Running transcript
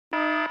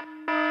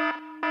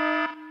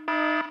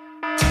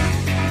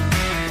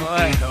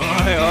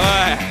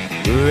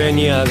上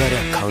に上がりゃ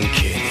関係ね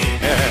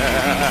え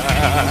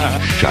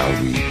Shall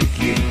we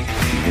begin?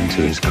 The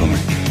winter is coming.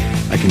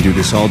 I can do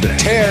this all day.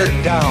 Tear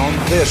down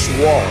this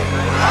wall.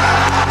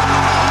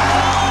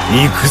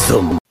 行く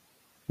ぞ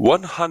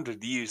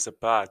 100 years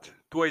apart,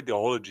 two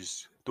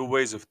ideologies, two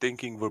ways of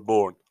thinking were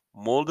born,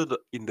 molded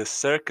in the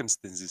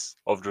circumstances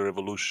of the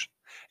revolution.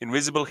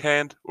 Invisible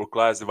hand or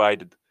class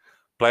divided,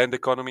 planned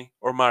economy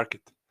or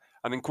market,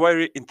 an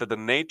inquiry into the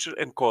nature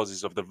and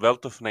causes of the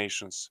wealth of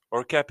nations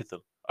or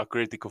capital, a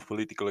critic of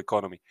political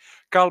economy.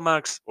 Karl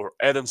Marx or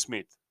Adam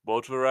Smith,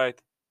 both were right,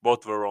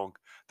 both were wrong.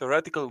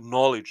 Theoretical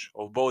knowledge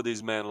of both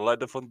these men laid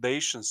the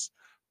foundations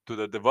to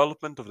the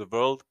development of the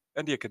world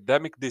and the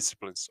academic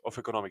disciplines of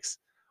economics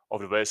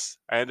of the West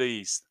and the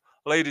East.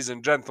 Ladies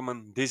and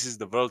gentlemen, this is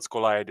the Worlds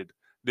Collided.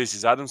 This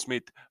is Adam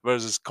Smith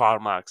versus Karl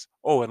Marx.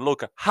 Oh, and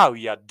look, how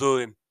ya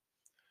doing?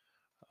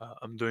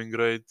 I'm doing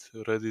great,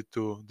 ready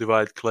to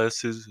divide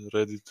classes,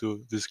 ready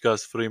to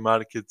discuss free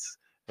markets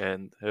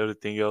and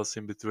everything else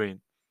in between.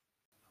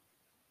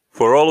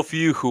 For all of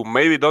you who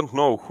maybe don't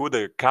know who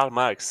the Karl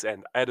Marx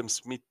and Adam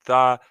Smith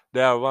are,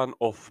 they are one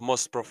of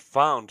most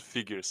profound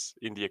figures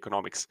in the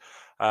economics.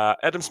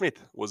 Adam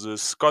Smith was a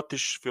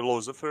Scottish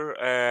philosopher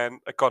and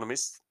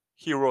economist.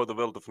 He wrote The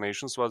Wealth of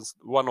Nations, was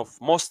one of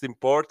most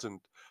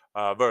important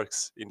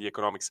works in the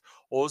economics.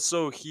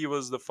 Also, he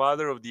was the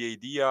father of the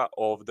idea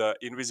of the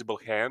invisible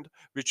hand,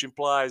 which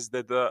implies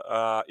that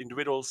the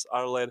individuals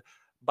are led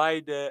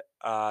by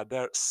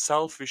their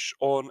selfish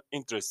own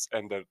interests,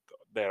 and that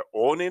their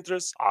own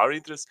interests, our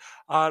interests,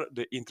 are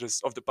the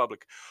interests of the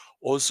public.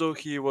 Also,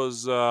 he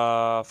was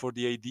for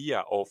the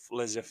idea of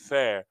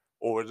laissez-faire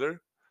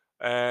order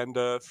and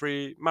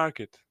free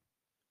market.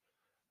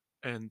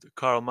 And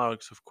Karl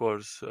Marx, of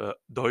course,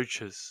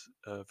 Deutsches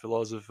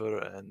philosopher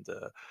and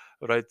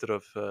writer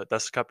of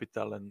Das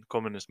Kapital and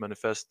Communist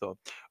Manifesto.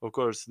 Of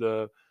course,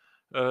 the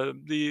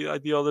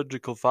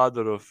ideological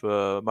father of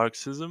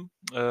Marxism,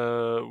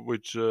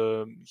 which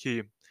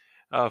he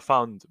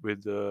found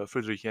with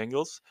Friedrich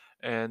Engels,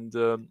 and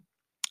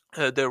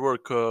their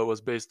work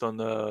was based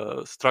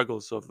on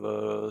struggles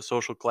of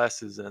social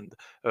classes and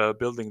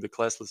building the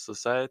classless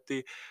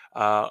society,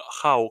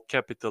 how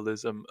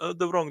capitalism,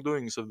 the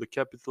wrongdoings of the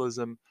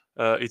capitalism,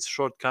 its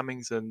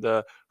shortcomings, and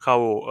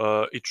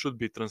how it should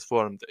be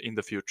transformed in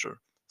the future.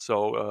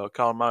 So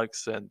Karl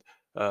Marx and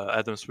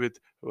Adam Smith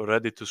were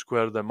ready to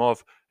square them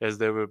off as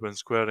they were been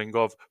squaring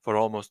off for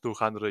almost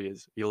 200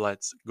 years.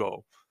 Let's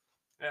go.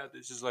 Yeah,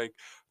 this is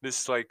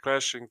like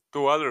clashing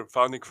two other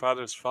founding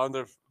fathers,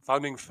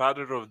 founding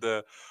father of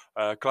the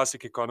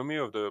classic economy,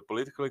 of the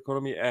political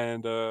economy,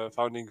 and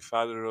founding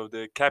father of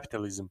the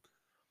capitalism.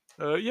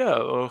 Yeah,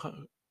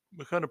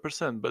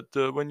 100%.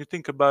 But when you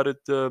think about it,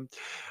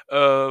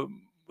 uh,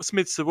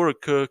 Smith's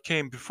work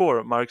came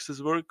before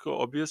Marx's work,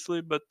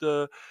 obviously. But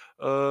uh,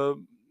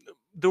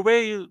 the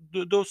way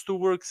those two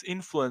works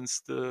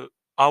influenced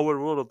our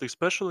world,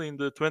 especially in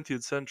the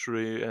 20th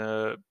century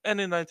and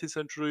in 19th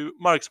century,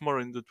 Marx more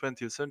in the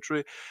 20th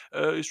century,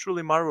 is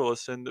truly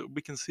marvelous, and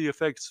we can see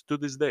effects to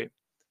this day.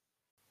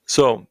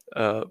 So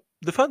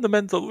the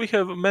fundamental, we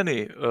have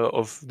many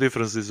of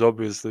differences,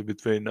 obviously,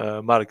 between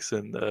Marx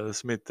and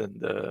Smith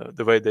and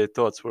the way their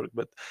thoughts work.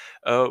 But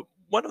uh,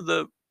 one of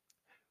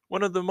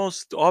the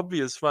most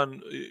obvious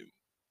one,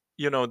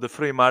 the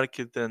free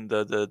market and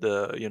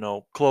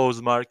the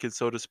closed market,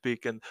 so to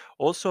speak, and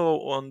also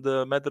on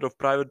the matter of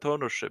private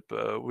ownership,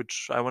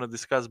 which I want to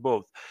discuss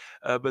both.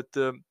 But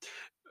uh,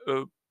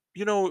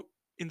 you know,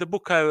 in the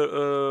book I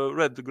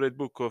read, the great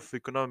book of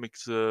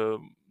economics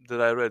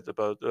that I read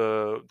about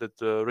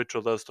that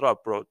Richard L. Straub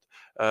wrote,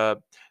 uh,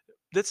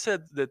 that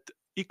said that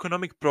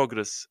economic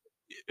progress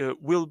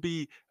will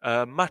be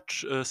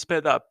much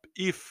sped up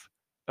if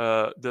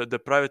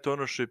the private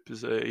ownership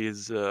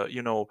is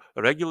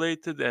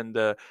regulated,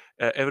 and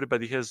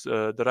everybody has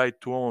the right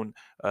to own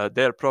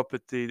their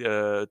property,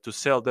 to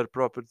sell their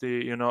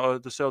property,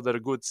 to sell their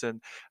goods,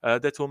 and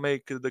that will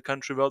make the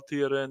country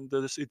wealthier and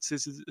its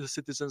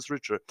citizens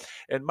richer.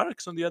 And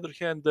Marx, on the other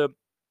hand,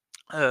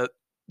 uh,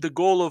 the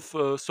goal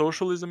of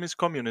socialism is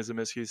communism,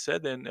 as he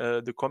said, and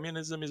the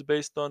communism is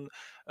based on,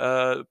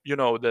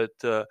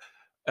 that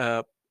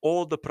uh,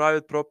 all the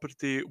private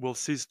property will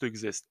cease to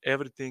exist.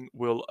 Everything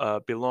will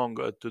belong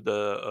to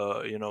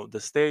the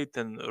state,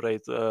 and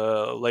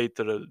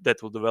later that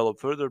will develop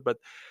further. But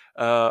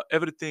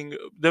everything,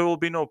 there will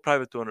be no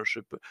private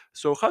ownership.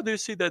 So, how do you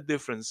see that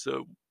difference?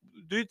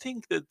 Do you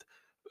think that,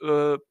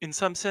 in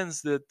some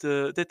sense,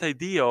 that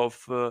idea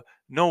of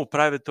no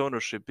private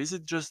ownership, is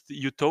it just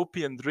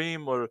utopian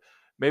dream, or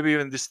maybe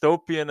even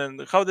dystopian?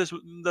 And how does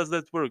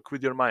that work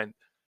with your mind?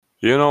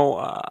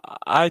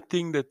 I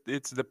think that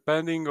it's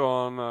depending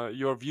on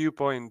your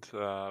viewpoint.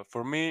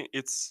 For me,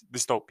 it's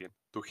dystopian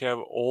to have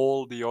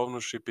all the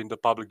ownership in the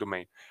public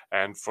domain,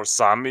 and for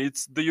some,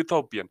 it's the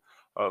utopian.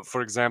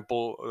 For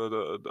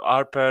example,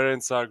 our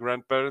parents, our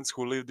grandparents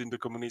who lived in the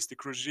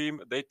communistic regime,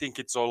 they think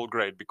it's all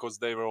great because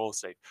they were all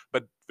safe.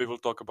 But we will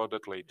talk about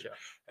that later.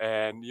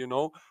 And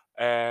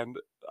and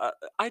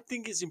I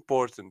think it's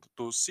important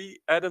to see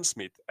Adam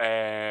Smith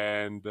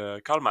and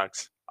Karl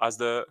Marx as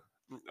the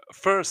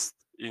first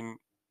in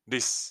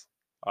this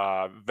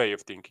way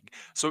of thinking.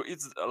 So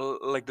it's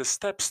like the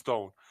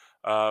stepstone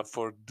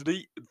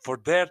for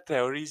their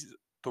theories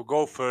to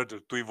go further,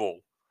 to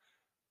evolve.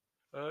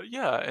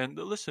 Yeah, and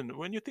listen,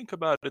 when you think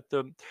about it,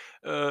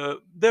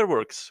 their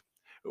works,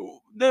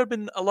 there have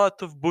been a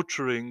lot of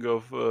butchering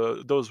of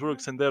those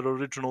works and their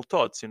original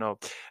thoughts,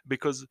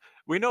 because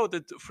we know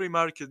that free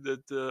market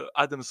that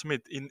Adam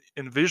Smith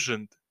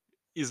envisioned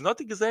is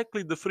not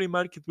exactly the free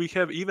market we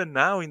have even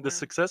now in the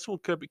successful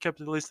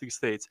capitalistic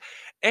states.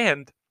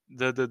 And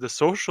the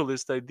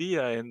socialist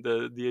idea and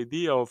the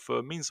idea of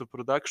means of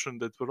production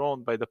that were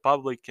owned by the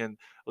public and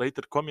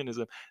later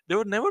communism, they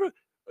were never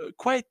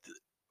quite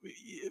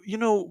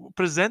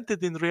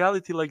presented in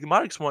reality like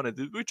Marx wanted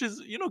it, which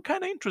is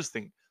kind of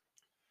interesting.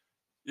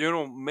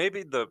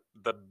 Maybe the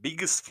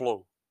biggest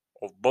flaw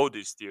of both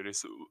these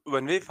theories,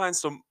 when we find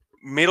some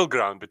middle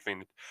ground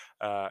between it,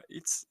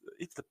 it's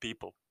the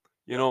people.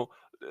 You Yeah.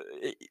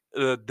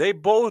 know, they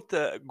both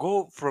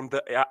go from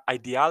the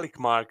idealic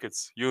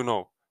markets. Yeah.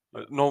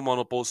 No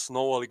monopols,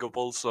 no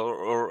oligopols,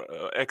 or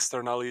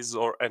externalities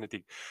or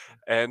anything.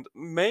 And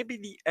maybe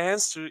the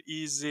answer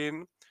is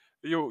in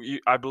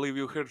I believe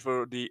you heard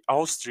for the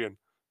Austrian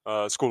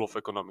school of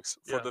economics,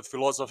 for Yeah. the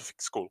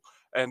philosophic school,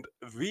 and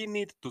we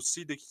need to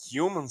see the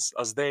humans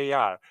as they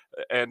are,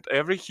 and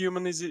every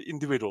human is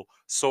individual.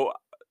 So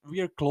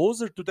we are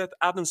closer to that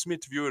Adam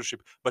Smith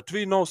viewership, but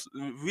we know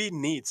we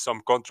need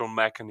some control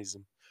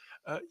mechanism.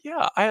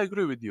 Yeah, I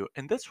agree with you,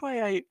 and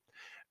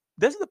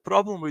that's the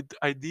problem with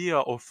the idea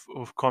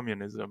of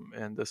communism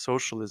and the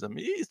socialism.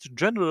 It's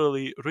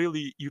generally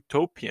really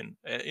utopian,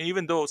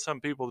 even though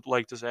some people would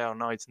like to say, "Oh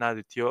no, it's not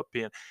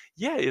utopian."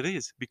 Yeah, it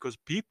is, because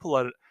people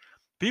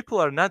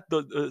are not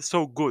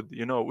so good.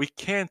 We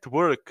can't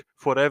work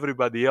for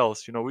everybody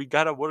else. We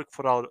gotta work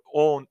for our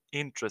own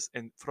interest,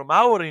 and from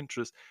our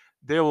interest,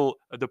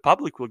 the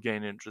public will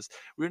gain interest.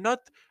 We're not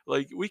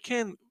like we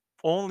can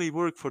only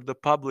work for the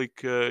public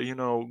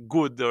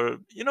good, or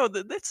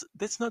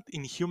that's not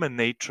in human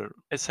nature,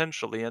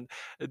 essentially. And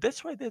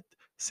that's why that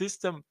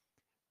system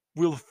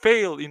will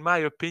fail, in my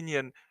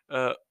opinion,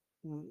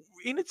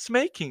 in its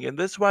making. And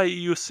that's why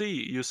you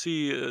see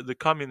the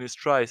communist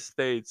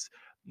tri-states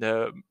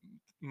uh,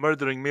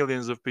 murdering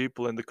millions of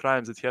people and the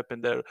crimes that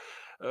happen there.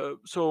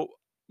 So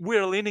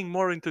we're leaning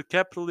more into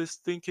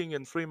capitalist thinking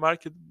and free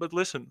market. But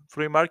listen,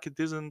 free market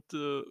isn't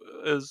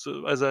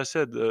as I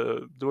said,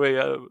 the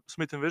way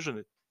Smith envisioned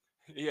it.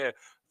 Yeah,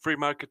 free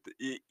market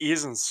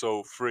isn't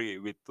so free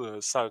with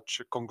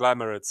such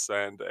conglomerates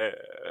and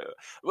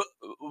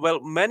well,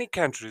 many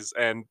countries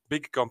and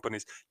big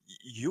companies.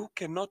 You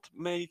cannot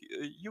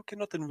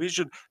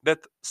envision that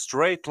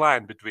straight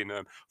line between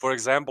them. For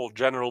example,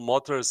 General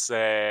Motors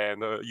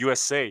and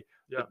USA,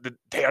 Yeah.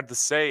 they are the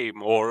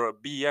same, or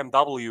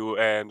BMW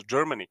and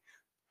Germany.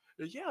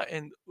 Yeah,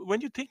 and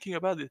when you're thinking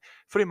about it,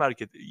 free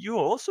market, you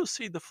also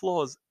see the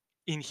flaws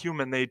in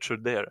human nature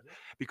there,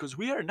 because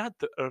we are not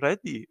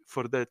ready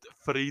for that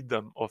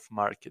freedom of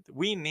market.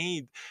 We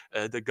need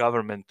the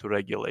government to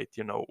regulate.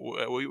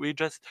 We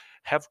just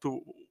have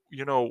to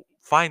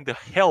find the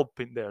help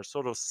in there,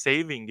 sort of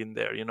saving in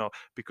there.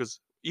 Because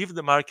if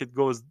the market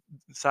goes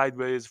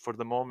sideways for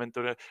the moment,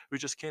 or we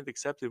just can't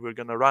accept it, we're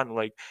gonna run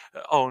like,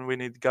 oh, and we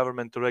need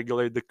government to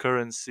regulate the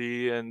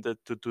currency and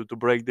to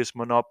break this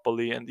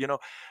monopoly. And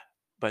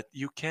but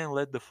you can't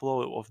let the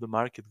flow of the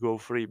market go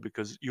free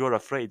because you're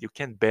afraid you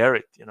can't bear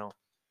it.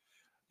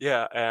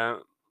 Yeah,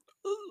 and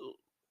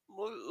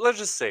let's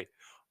just say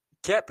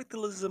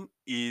capitalism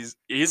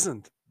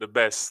isn't the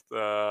best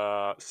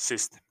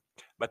system,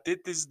 but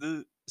it is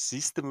the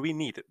system we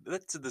need.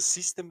 That's the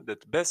system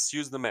that best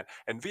suits the man,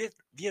 and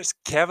we are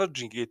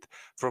scavenging it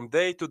from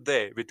day to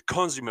day with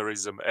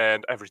consumerism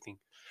and everything.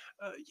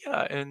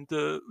 Yeah, and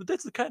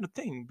that's the kind of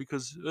thing,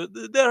 because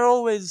there are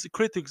always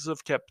critics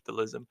of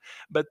capitalism,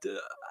 but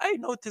I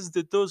noticed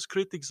that those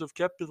critics of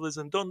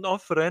capitalism don't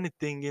offer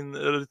anything in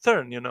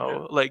return.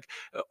 Yeah. Like,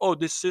 oh,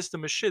 this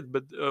system is shit,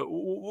 but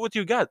what do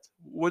you got?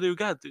 What do you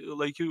got?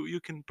 Like,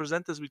 you can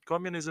present us with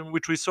communism,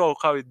 which we saw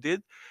how it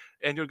did,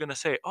 and you're gonna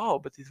say, oh,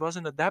 but it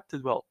wasn't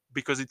adapted well,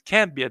 because it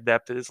can't be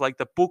adapted. It's like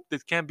the book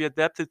that can be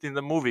adapted in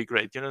the movie.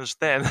 Great, you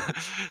understand?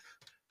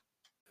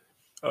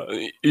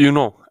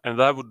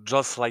 And I would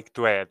just like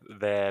to add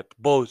that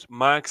both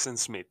Marx and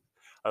Smith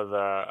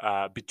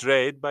were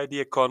betrayed by the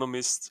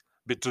economists,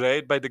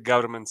 betrayed by the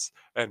governments,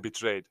 and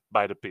betrayed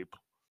by the people.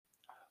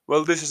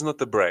 Well, this is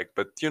not a brag,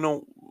 but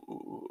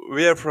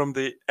we are from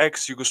the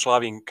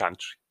ex-Yugoslavian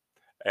country,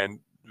 and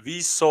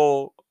we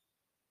saw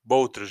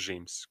both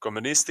regimes,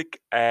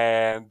 communistic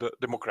and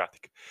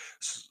democratic.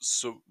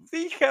 So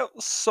we have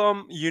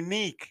some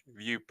unique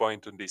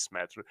viewpoint on this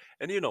matter.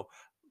 And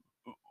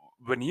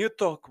when you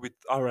talk with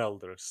our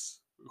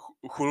elders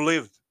who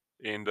lived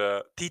in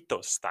the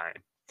Tito's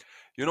time,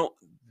 you know,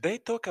 they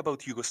talk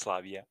about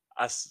Yugoslavia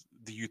as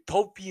the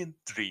utopian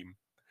dream.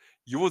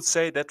 You would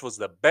say that was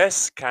the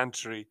best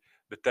country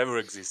that ever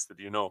existed.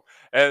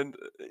 And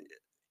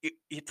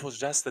it was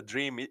just a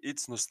dream.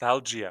 It's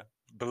nostalgia,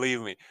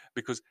 believe me,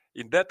 because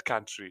in that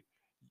country,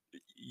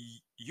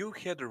 you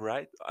had a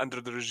right under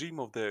the regime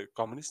of the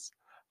communists,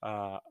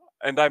 uh,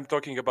 and I'm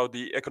talking about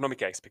the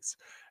economic aspects.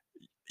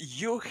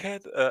 You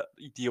had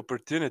the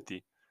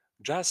opportunity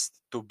just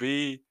to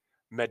be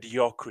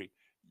mediocre.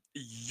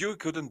 You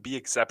couldn't be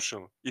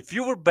exceptional. If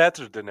you were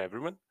better than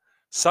everyone,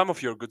 some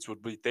of your goods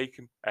would be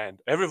taken and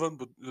everyone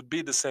would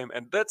be the same.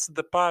 And that's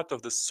the part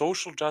of the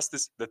social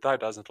justice that I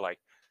doesn't like.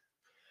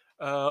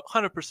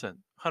 100%,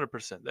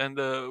 100%, and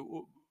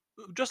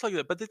just like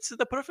that. But it's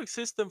the perfect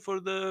system for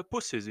the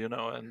pussies, you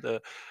know. And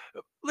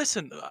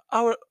listen,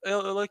 our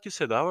like you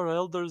said, our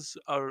elders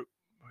are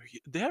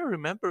they are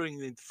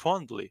remembering it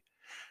fondly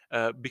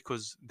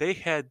because they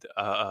had,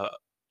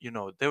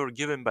 they were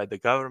given by the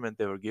government.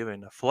 They were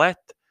given a flat.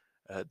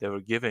 They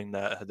were given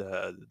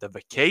the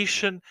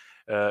vacation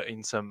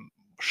in some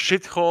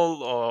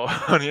shithole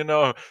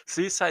or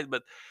seaside.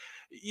 But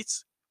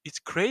it's it's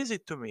crazy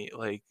to me,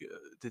 like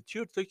that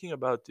you're talking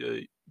about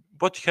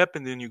what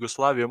happened in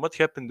Yugoslavia and what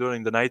happened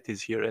during the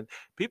 90s here, and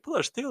people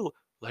are still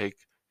like,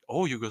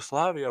 "Oh,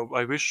 Yugoslavia!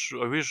 I wish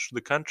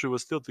the country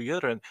was still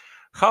together," and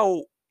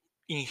how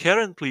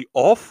inherently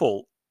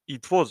awful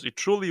it was. It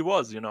truly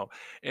was, you know.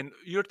 And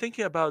you're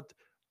thinking about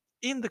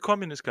in the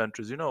communist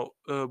countries,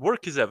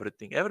 work is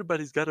everything.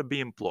 Everybody's got to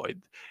be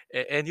employed.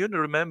 And you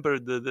remember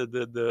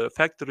the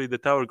factory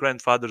that our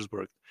grandfathers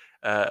worked.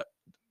 Uh,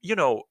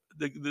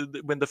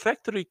 when the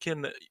factory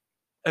can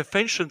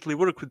efficiently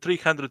work with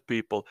 300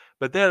 people,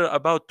 but there are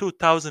about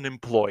 2,000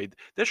 employed.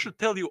 That should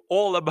tell you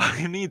all about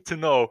you need to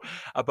know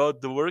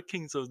about the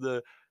workings of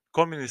the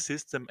communist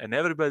system, and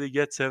everybody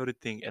gets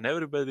everything, and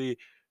everybody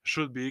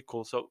should be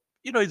equal. So,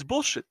 it's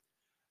bullshit.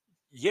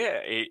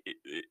 Yeah,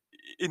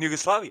 in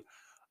Yugoslavia,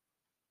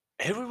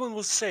 everyone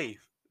was safe.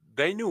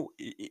 They knew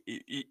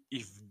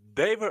if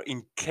they were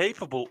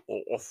incapable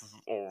of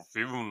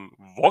even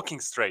walking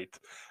straight,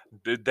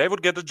 they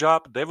would get a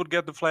job, they would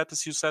get the flat,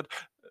 as you said,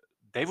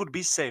 they would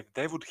be safe.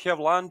 They would have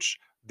lunch,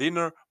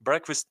 dinner,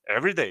 breakfast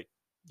every day,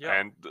 Yeah.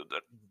 and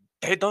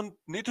they don't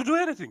need to do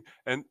anything.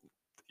 And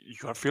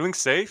you are feeling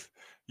safe.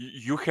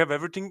 You have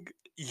everything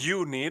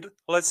you need,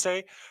 let's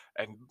say,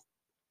 and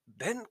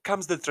then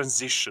comes the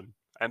transition,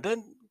 and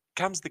then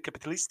comes the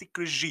capitalistic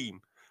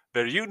regime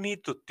where you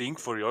need to think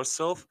for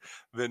yourself,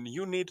 when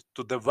you need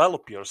to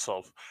develop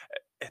yourself.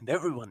 And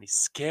everyone is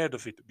scared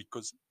of it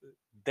because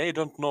they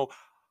don't know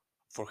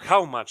for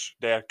how much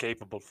they are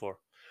capable for.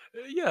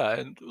 Yeah,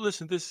 and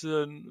listen, this is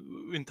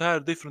an entire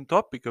different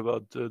topic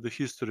about the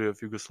history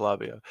of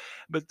Yugoslavia.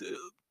 But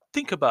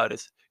think about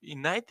it.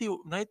 In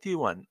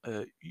 1991,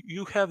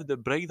 you have the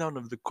breakdown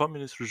of the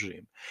communist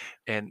regime,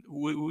 and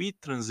we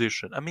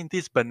transition. I mean,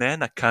 these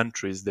banana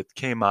countries that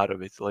came out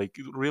of it, like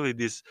really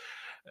these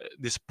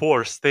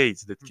poor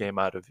states that came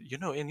out of it,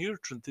 and you're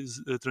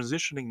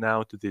transitioning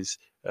now to this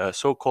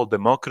so-called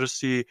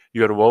democracy.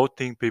 You're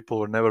voting. People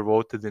were never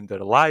voted in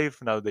their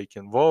life. Now they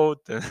can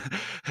vote,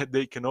 and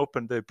they can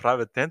open their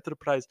private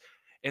enterprise,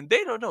 and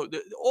they don't know.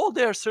 All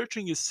they are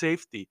searching is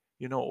safety.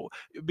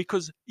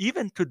 Because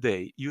even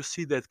today you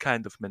see that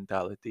kind of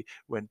mentality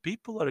when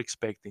people are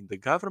expecting the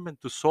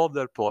government to solve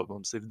their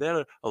problems. If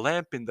their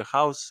lamp in the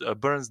house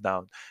burns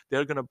down,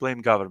 they're going to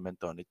blame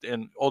government on it.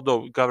 And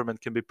although government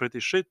can be pretty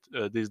shit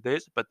these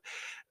days, but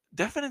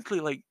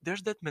definitely, like,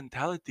 there's that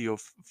mentality of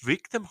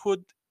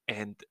victimhood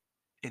and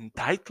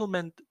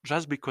entitlement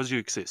just because you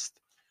exist.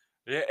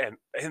 Yeah,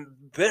 and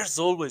there's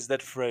always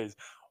that phrase,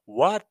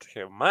 "What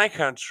have my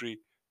country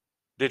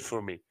did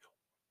for me?"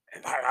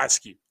 And I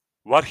ask you,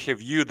 what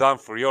have you done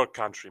for your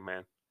country,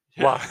 man?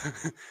 Yeah. What?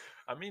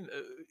 I mean,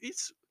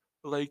 it's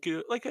like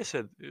I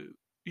said,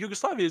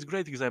 Yugoslavia is a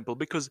great example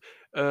because,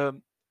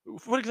 um,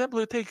 for example,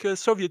 you take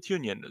Soviet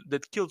Union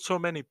that killed so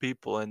many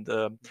people, and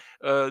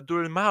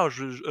during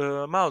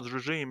Mao's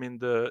regime in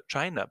the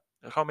China,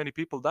 how many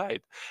people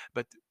died.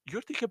 But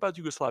you're thinking about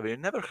Yugoslavia. You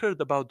never heard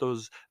about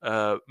those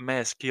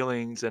mass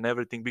killings and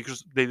everything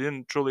because they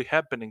didn't truly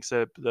happen,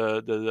 except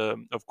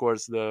of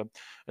course, the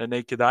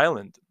Naked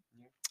Island.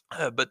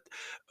 But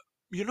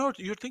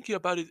you're thinking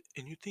about it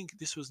and you think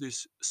this was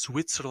this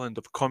Switzerland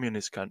of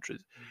communist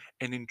countries.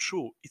 And in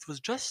true, it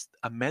was just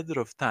a matter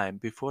of time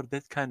before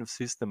that kind of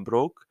system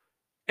broke.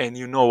 And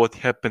you know what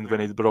happened when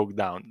it broke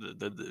down,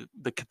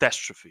 the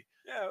catastrophe.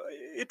 Yeah,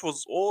 it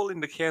was all in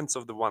the hands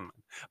of the one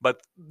man.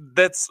 But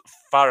that's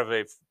far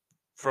away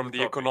From the from the topic,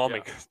 yeah.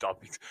 economic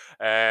topics.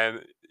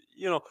 And,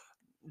 you know,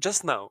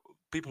 just now,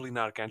 people in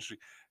our country,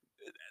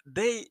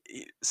 they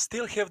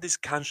still have this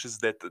conscience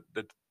that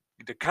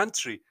the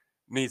country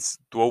needs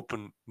to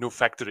open new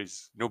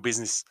factories, new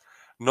business.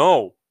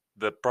 No,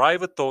 the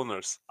private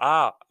owners,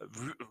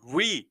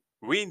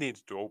 we need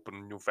to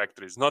open new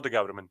factories, not the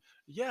government.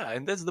 Yeah,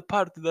 and that's the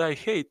part that I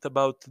hate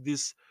about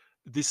this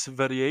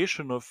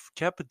variation of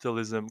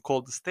capitalism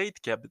called state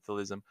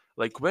capitalism,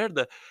 like where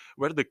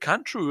the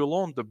country will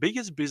own the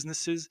biggest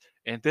businesses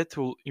and that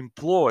will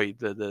employ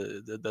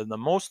the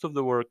most of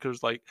the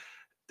workers. Like,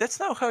 that's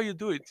not how you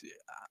do it.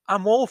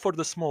 I'm all for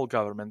the small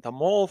government.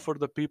 I'm all for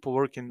the people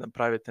working in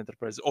private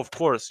enterprise. Of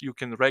course, you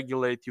can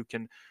regulate, you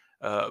can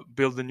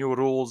build the new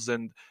rules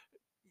and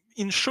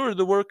ensure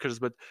the workers,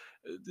 but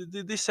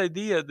this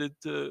idea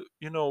that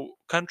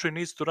country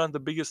needs to run the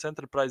biggest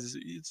enterprises,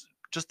 it's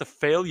just a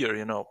failure.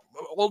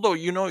 Although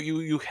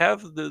you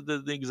have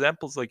the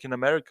examples like in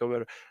America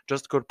where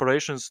just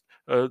corporations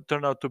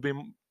turn out to be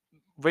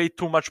way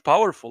too much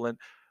powerful, and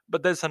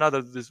but that's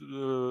another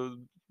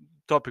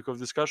topic of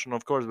discussion,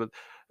 of course. But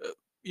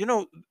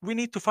we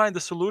need to find a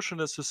solution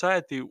as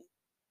society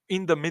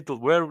in the middle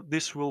where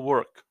this will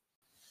work.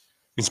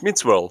 In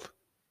Smith's world,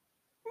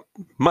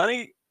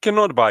 money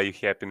cannot buy you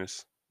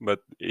happiness, but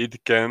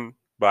it can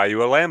buy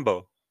you a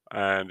Lambo.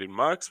 And in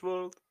Marx's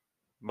world,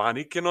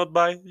 money cannot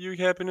buy you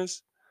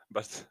happiness,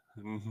 but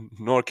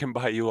nor can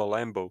buy you a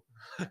Lambo.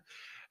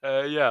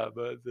 Yeah,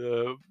 but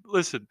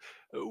listen,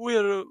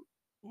 we're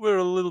we're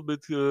a little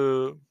bit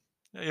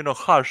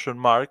harsh on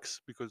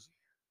Marx because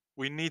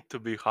we need to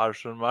be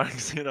harsh on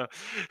Marx,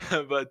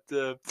 but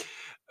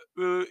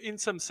in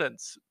some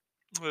sense,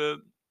 uh,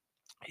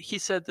 he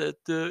said that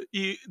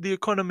the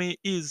economy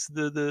is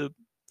the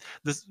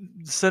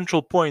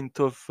central point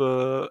of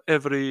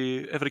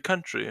every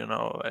country,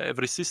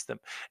 every system,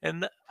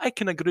 and I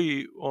can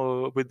agree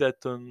with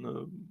that on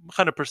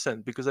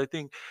 100%, because I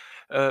think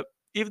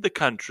if the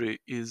country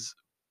is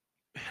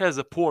has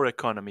a poor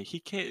economy,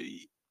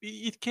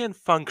 it can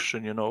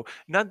function.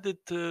 Not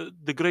that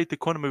the great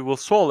economy will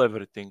solve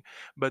everything,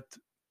 but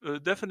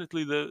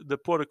definitely the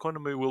poor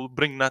economy will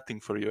bring nothing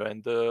for you,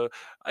 and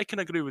I can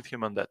agree with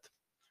him on that.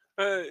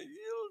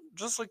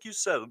 Just like you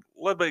said,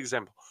 let by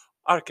example,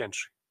 our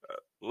country.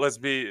 Let's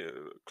be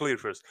clear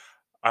first.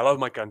 I love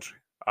my country.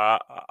 I,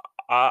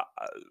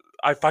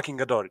 I fucking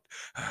adore it.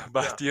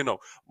 Yeah. But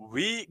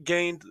we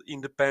gained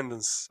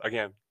independence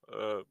again,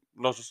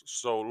 not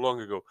so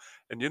long ago.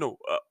 And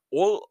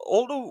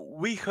although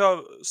we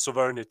have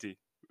sovereignty,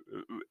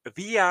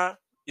 we are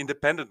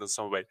independent in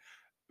some way.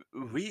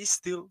 We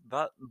still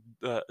uh,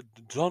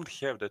 don't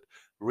have that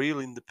real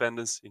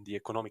independence in the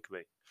economic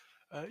way.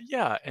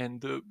 Yeah,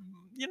 and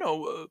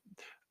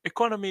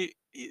economy,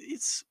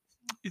 it's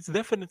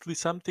definitely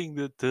something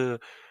that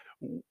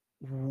w-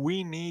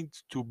 we need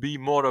to be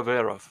more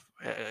aware of,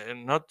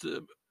 and not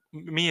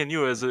me and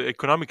you as an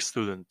economic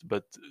student,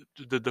 but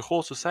the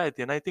whole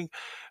society. And I think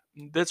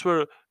that's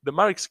where the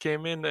Marx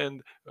came in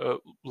and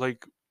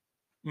like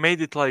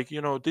made it like,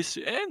 this,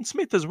 and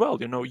Smith as well.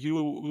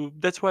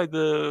 That's why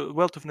the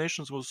Wealth of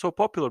Nations was so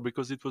popular,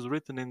 because it was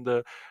written in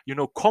the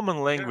common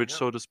Yeah, language, yeah.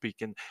 so to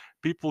speak, and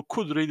people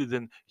could read it,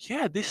 and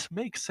yeah, this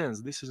makes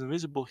sense, this is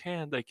invisible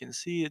hand, I can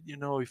see it,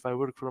 if I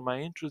work for my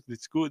interest,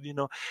 it's good.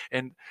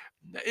 And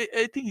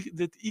I think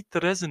that it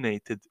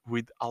resonated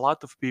with a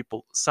lot of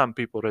people. Some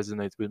people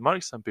resonate with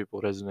Marx, some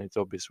people resonate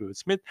obviously with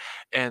Smith,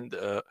 and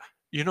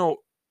you know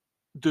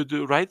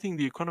the writing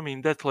the economy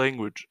in that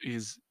language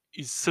is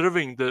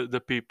serving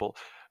the people.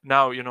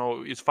 Now,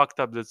 it's fucked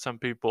up that some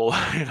people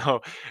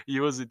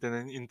use it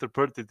and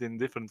interpret it in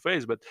different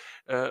ways, but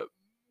uh,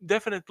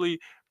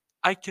 definitely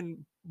I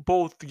can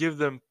both give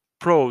them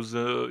pros,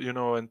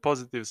 and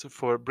positives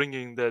for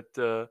bringing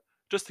that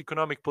just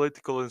economic,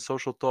 political, and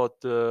social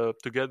thought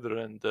together,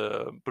 and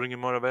bringing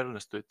more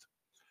awareness to it.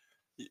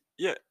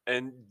 Yeah,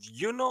 and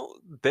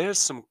there's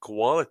some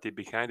quality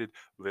behind it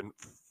when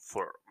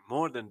for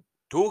more than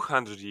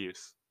 200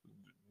 years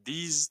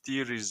these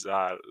theories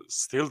are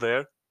still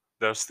there,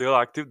 they're still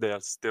active, they are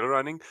still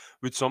running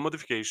with some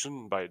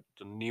modification by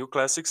the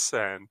neoclassics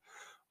and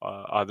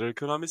other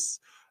economists.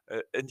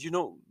 And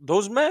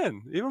those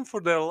men, even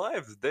for their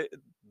lives,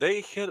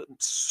 they had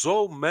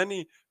so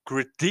many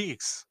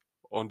critiques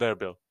on their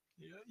bill.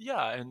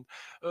 Yeah, and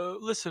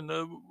listen,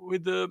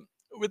 with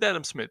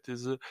Adam Smith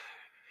is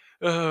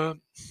uh,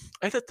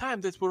 at the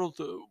time that world,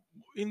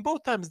 in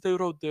both times they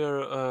wrote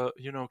their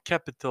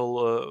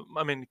capital,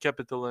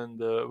 capital and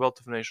Wealth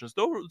of Nations.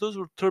 Those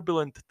were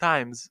turbulent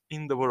times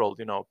in the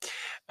world,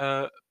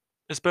 uh,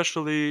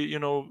 especially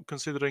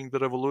considering the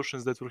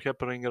revolutions that were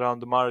happening around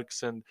the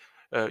Marx, and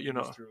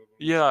Industrial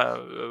yeah,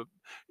 revolutions.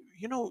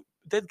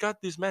 that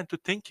got these men to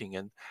thinking.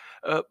 And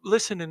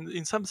listen,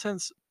 in some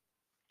sense,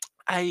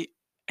 I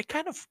I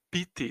kind of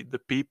pity the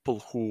people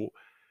who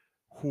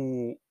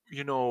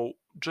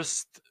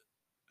just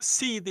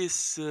see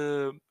this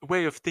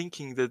way of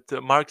thinking that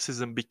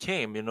Marxism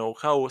became.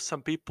 How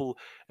some people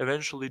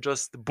eventually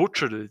just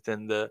butchered it,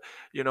 and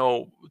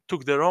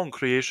took their own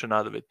creation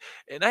out of it.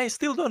 And I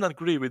still don't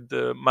agree with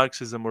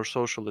Marxism or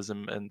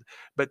socialism,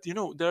 but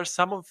there are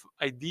some of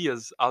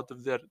ideas out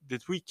of there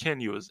that we can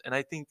use, and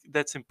I think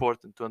that's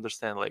important to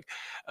understand. Like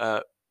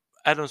uh,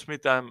 Adam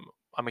Smith, I'm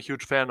a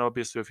huge fan,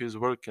 obviously, of his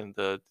work and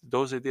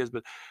those ideas.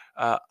 But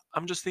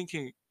I'm just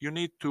thinking you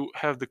need to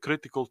have the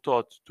critical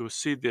thought to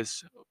see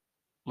this.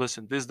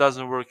 Listen, this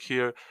doesn't work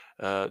here.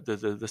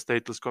 The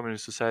stateless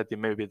communist society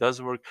maybe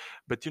doesn't work,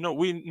 but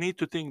we need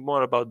to think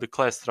more about the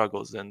class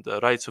struggles and the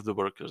rights of the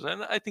workers,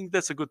 and I think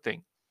that's a good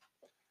thing.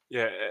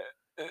 Yeah,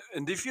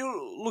 and if you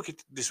look at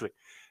it this way,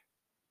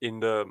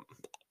 in the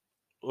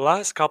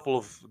last couple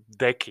of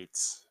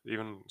decades,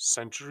 even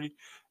century,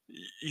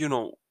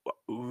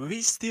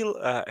 we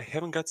still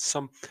haven't got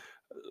some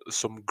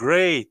some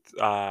great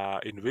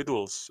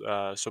individuals,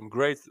 some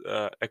great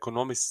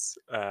economists,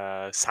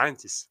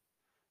 scientists.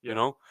 You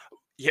know,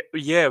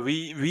 yeah,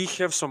 we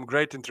have some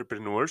great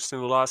entrepreneurs in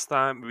the last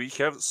time. We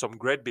have some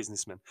great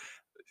businessmen.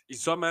 In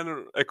some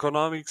manner,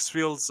 economics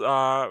fields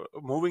are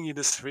moving in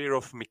the sphere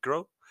of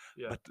micro,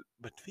 Yeah.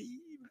 but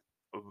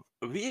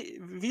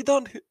we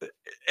don't.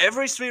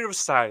 Every sphere of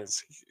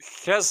science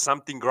has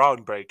something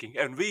groundbreaking,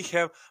 and we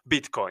have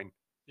Bitcoin.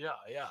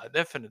 Yeah,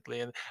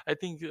 definitely. And I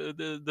think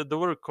the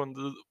work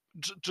on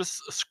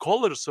just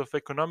scholars of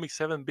economics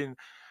haven't been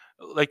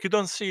like, you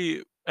don't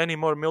see any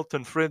more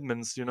Milton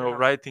Friedman's, Yeah.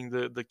 writing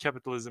the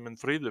Capitalism and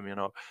Freedom,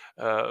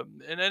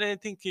 and I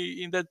think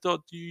in that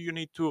thought you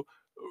need to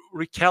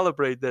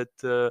recalibrate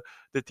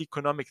that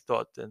economic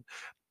thought. And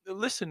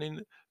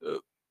listening, uh,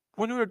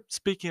 when we were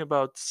speaking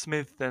about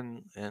Smith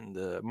and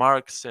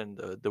Marx and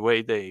the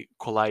way they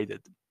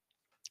collided,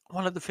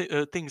 one of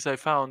the things I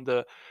found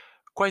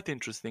quite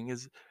interesting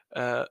is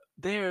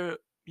their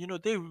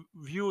their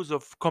views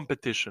of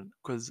competition,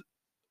 because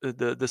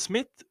the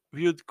Smith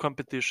viewed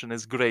competition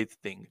as great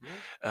thing.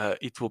 Yeah.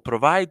 It will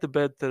provide a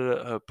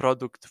better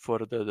product for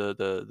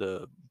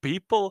the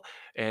people,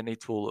 and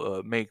it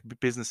will make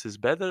businesses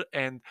better.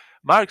 And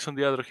Marx, on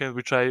the other hand,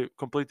 which I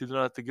completely do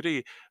not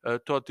agree,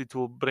 thought it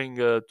will bring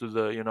to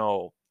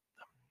the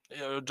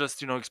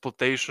just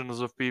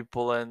exploitations of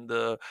people, and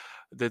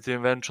that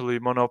eventually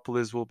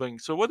monopolies will bring.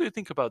 So what do you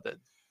think about that?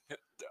 Yeah,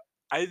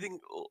 I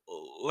think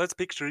let's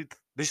picture it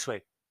this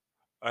way.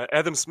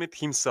 Adam Smith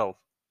himself,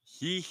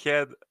 he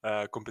had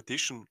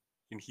competition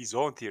in his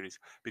own theories,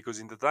 because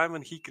in the time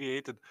when he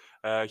created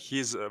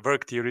his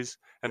work theories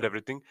and Yeah.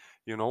 everything,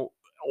 you know,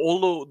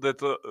 although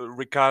that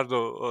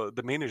Ricardo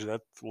diminished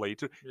that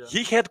later, Yeah.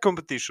 he had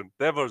competition.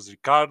 There was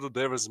Ricardo,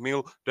 there was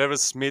Mill, there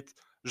was Smith,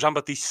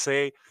 Jean-Baptiste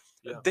Say.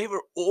 Yeah. They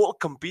were all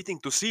competing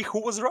to see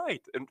who was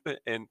right,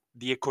 and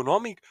the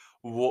economic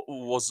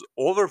was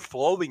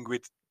overflowing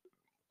with,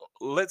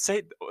 let's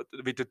say,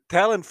 with the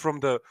talent from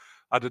the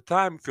at the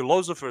time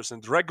philosophers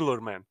and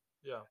regular men.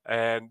 Yeah.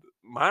 And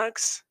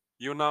Marx,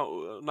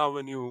 now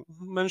when you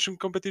mention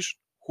competition,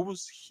 who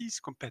was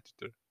his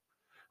competitor?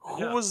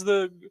 Who Yeah. was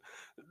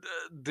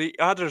the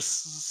other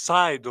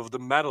side of the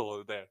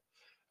medal there?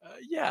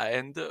 Yeah,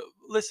 and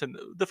listen,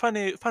 the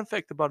fun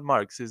fact about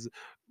Marx is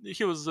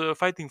he was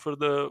fighting for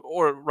the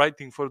or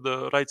writing for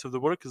the rights of the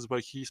workers,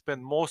 but he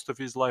spent most of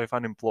his life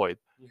unemployed,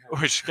 Yeah.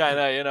 which kind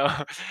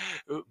of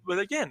but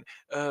again,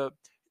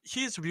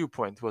 his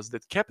viewpoint was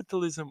that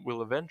capitalism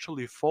will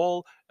eventually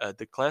fall,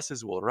 the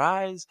classes will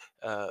rise,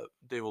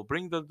 they will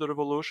bring the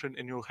revolution,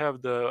 and you'll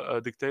have the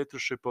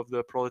dictatorship of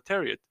the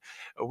proletariat,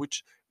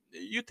 which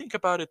you think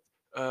about it.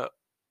 Uh,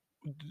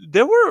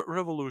 there were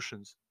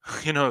revolutions.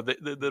 The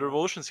Yeah.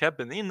 revolutions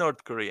happened in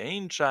North Korea,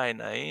 in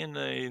China,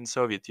 in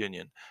Soviet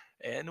Union.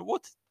 And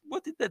what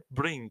did that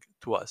bring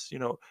to us?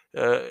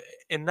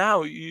 And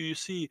now you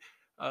see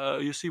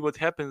what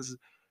happens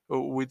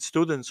with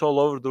students all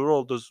over the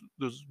world.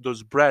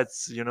 Those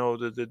brats,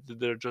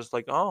 they're just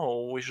like,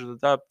 oh, we should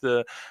adopt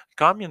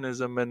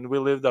communism, and we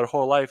lived our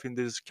whole life in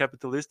this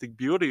capitalistic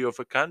beauty of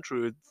a country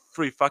with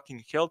free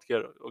fucking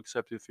healthcare,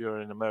 except if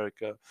you're in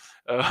America.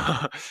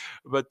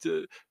 But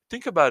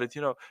think about it.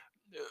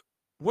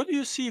 What do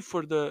you see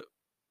for the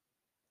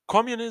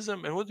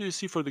communism, and what do you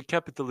see for the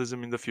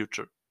capitalism in the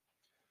future?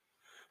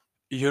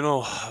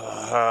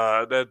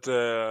 That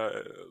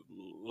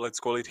let's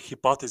call it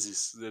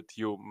hypothesis that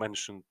you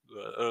mentioned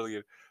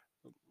earlier.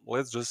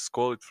 Let's just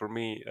call it for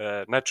me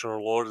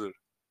natural order.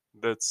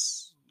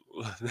 That's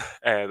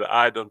and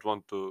I don't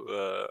want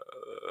to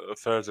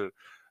further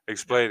Yeah.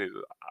 explain it.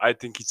 I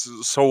think it's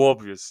so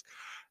obvious.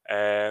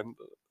 And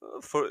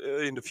for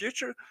in the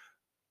future,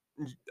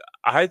 y-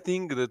 I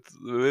think that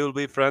we'll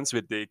be friends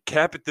with the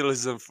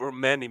capitalism for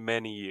many,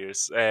 many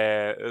years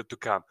to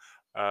come.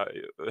 Uh,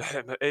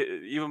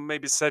 Even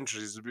maybe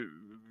centuries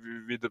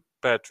with the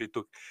path we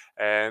took.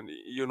 And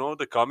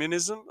the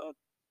communism,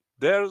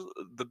 there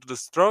the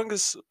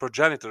strongest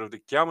progenitor of the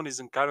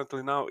communism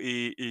currently now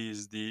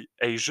is the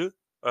Asia,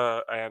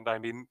 and I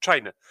mean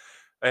China.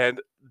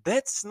 And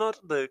that's not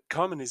the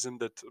communism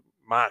that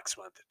Marx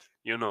wanted,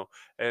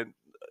 and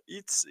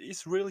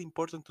it's really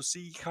important to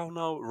see how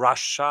now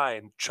Russia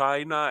and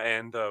China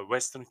and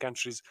Western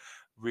countries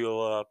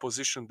will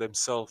position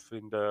themselves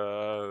in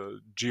the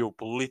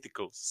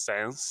geopolitical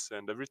sense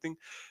and everything.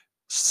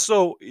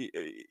 So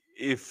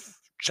if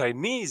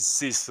Chinese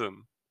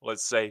system,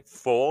 let's say,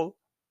 fall,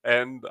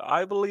 and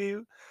I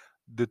believe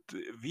that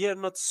we are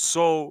not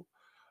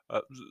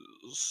uh,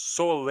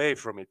 so away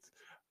from it.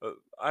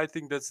 I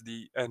think that's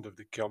the end of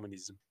the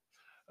communism.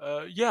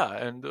 Yeah,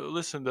 and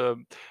listen,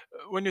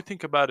 when you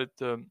think about it,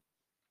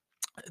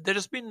 there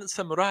has been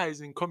some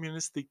rise in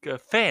communistic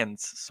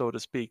fans, so to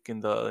speak,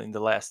 in the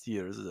last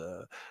years.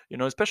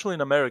 Especially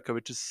in America,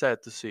 which is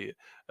sad to see.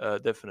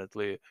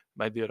 Definitely,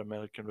 my dear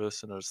American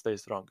listeners, stay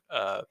strong.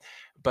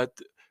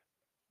 But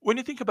when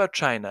you think about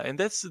China, and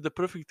that's the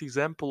perfect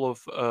example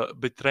of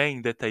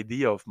betraying that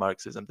idea of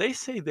Marxism. They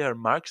say they are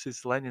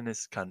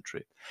Marxist-Leninist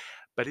country,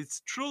 but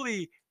it's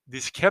truly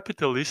this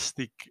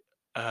capitalistic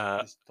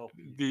uh,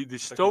 the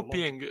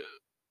dystopian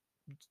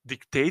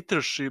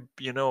dictatorship,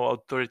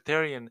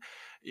 authoritarian,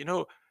 you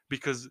know,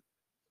 because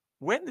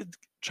when did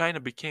China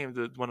became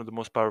one of the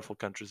most powerful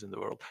countries in the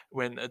world?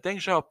 When Deng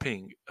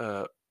Xiaoping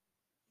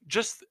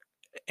just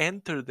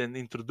entered and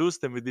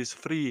introduced them with this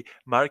free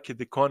market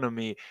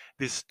economy,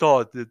 this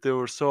thought that they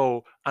were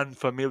so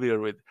unfamiliar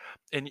with.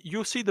 And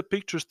you see the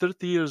pictures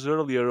 30 years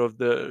earlier of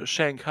the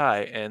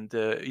Shanghai, and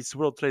its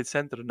World Trade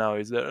Center now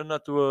is there,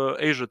 not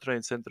Asia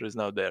Trade Center is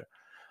now there.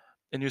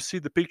 And you see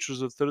the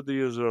pictures of 30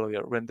 years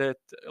earlier when that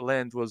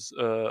land was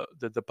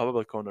the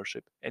public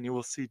ownership, and you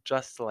will see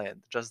just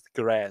land, just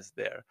grass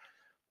there.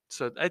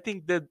 So I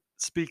think that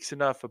speaks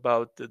enough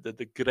about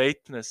the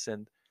greatness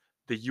and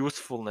the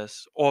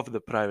usefulness of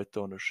the private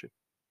ownership,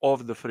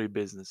 of the free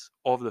business,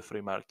 of the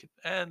free market.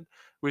 And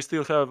we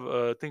still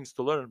have things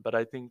to learn, but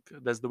I think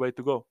that's the way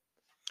to go.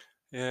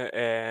 Yeah,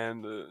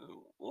 and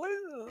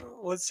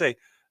let's say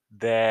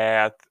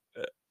that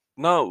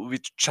now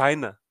with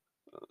China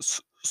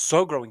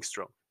so growing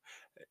strong,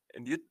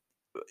 and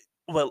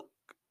well,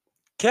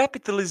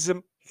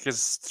 capitalism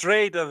has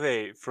strayed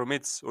away from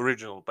its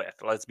original path.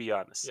 Let's be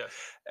honest. Yes.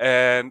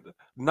 And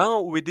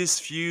now with this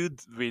feud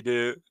with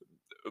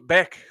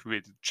back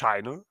with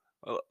China.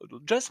 Uh,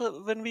 just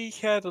when we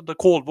had the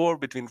Cold War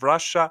between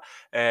Russia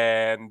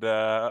and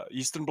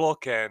Eastern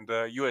Bloc and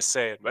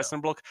USA and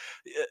Western Bloc,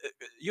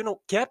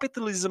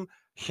 capitalism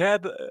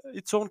had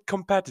its own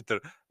competitor.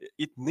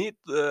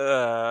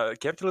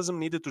 Capitalism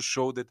needed to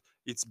show that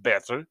it's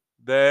better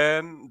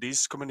than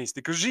these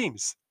communistic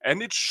regimes,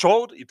 and it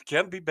showed it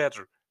can be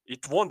better.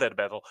 It won that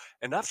battle,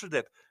 and after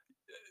that,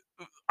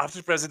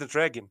 after President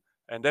Reagan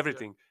and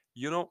everything,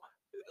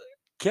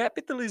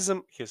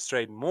 capitalism has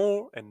strayed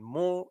more and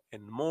more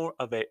and more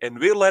away, and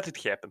we let it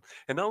happen.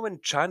 And now, when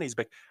China is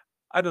back,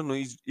 I don't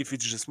know if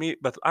it's just me,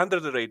 but under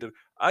the radar,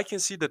 I can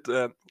see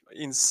that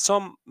in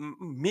some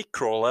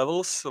micro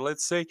levels, so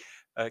let's say,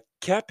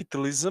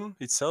 capitalism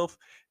itself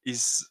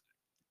is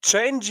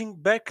changing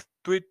back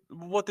to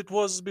what it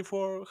was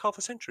before half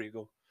a century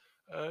ago.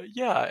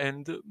 Yeah,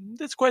 and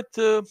that's quite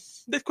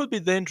that could be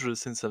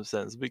dangerous in some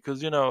sense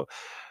because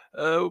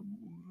uh,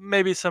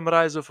 maybe some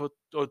rise of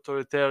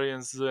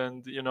authoritarians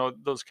and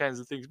those kinds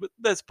of things, but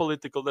that's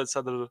political. That's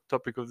other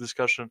topic of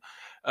discussion.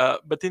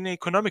 But in an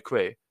economic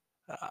way,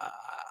 uh,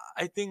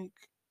 I think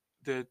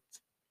that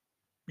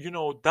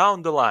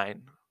down the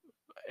line,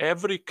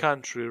 every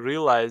country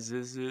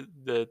realizes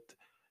that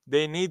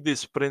they need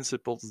these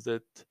principles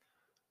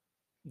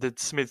that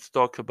Smith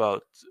talked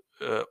about.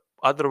 Uh,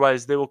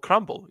 Otherwise, they will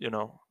crumble.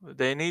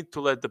 They need to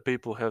let the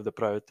people have the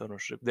private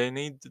ownership. They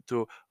need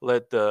to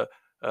let the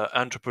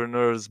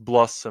entrepreneurs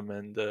blossom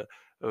and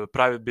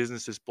private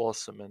businesses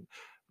blossom, and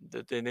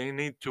that they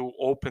need to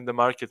open the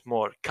market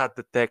more, cut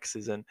the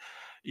taxes, and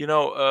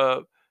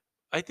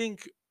I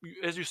think,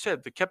 as you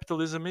said, the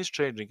capitalism is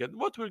changing, and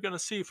what we're going to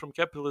see from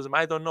capitalism,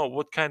 I don't know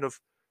what kind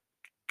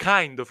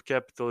of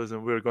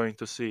capitalism we're going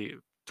to see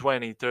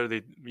 20,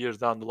 30 years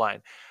down the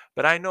line.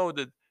 But I know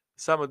that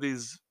some of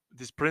these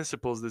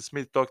principles that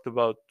Smith talked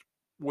about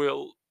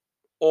will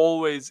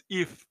always,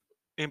 if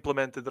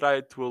implemented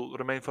right, will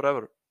remain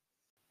forever.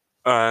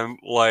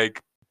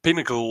 Like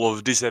pinnacle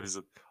of this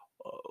episode.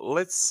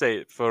 Let's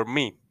say for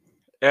me,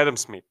 Adam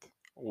Smith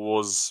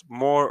was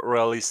more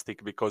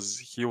realistic because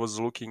he was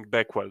looking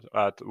backward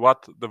at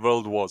what the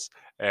world was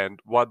and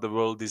what the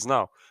world is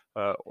now.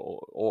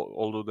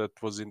 Although that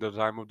was in the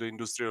time of the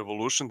Industrial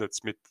Revolution that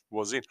Smith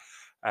was in,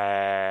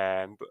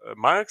 and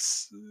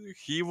Marx,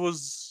 he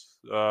was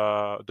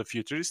the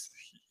futurist.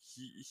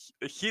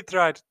 He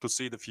tried to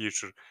see the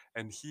future,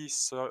 and he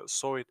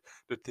saw it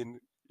that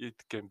it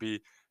can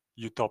be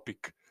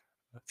utopic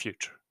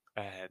future,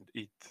 and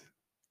it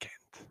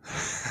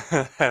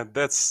can't. And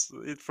that's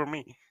it for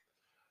me.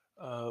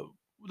 Uh,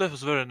 that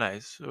was very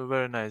nice.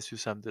 Very nice. You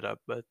summed it up.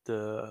 But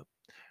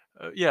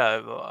yeah,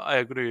 I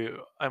agree.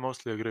 I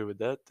mostly agree with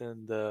that.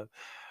 And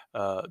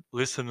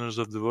listeners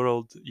of the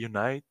world,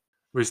 unite.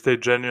 We stay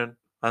genuine,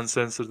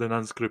 uncensored, and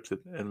unscripted,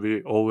 and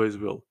we always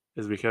will,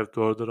 as we have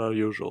to order our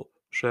usual.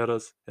 Share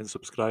us and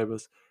subscribe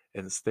us,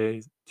 and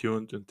stay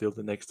tuned until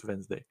the next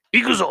Wednesday.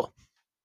 Ikuzo!